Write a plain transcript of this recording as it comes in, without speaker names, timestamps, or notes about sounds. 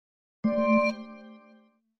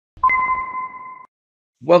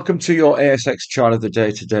Welcome to your ASX chart of the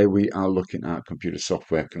day. Today we are looking at computer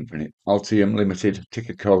software company Altium Limited,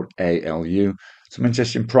 ticker code ALU. Some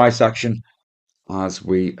interesting price action as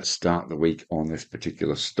we start the week on this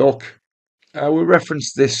particular stock. We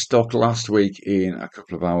referenced this stock last week in a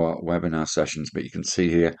couple of our webinar sessions, but you can see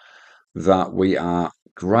here that we are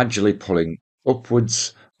gradually pulling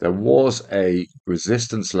upwards. There was a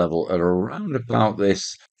resistance level at around about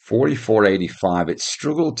this 44.85. It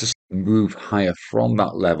struggled to move higher from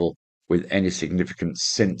that level with any significance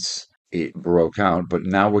since it broke out, but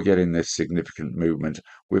now we're getting this significant movement.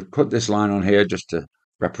 We've put this line on here just to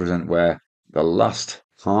represent where the last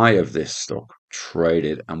high of this stock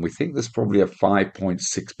traded, and we think there's probably a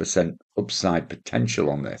 5.6% upside potential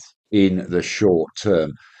on this in the short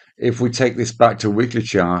term. If we take this back to weekly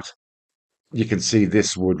chart, you can see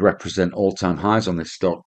this would represent all-time highs on this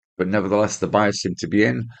stock, but nevertheless, the buyers seem to be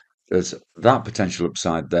in. There's that potential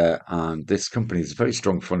upside there, and this company is very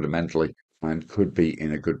strong fundamentally and could be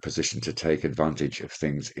in a good position to take advantage of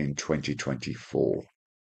things in 2024.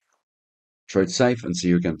 Trade safe and see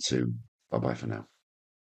you again soon. Bye bye for now.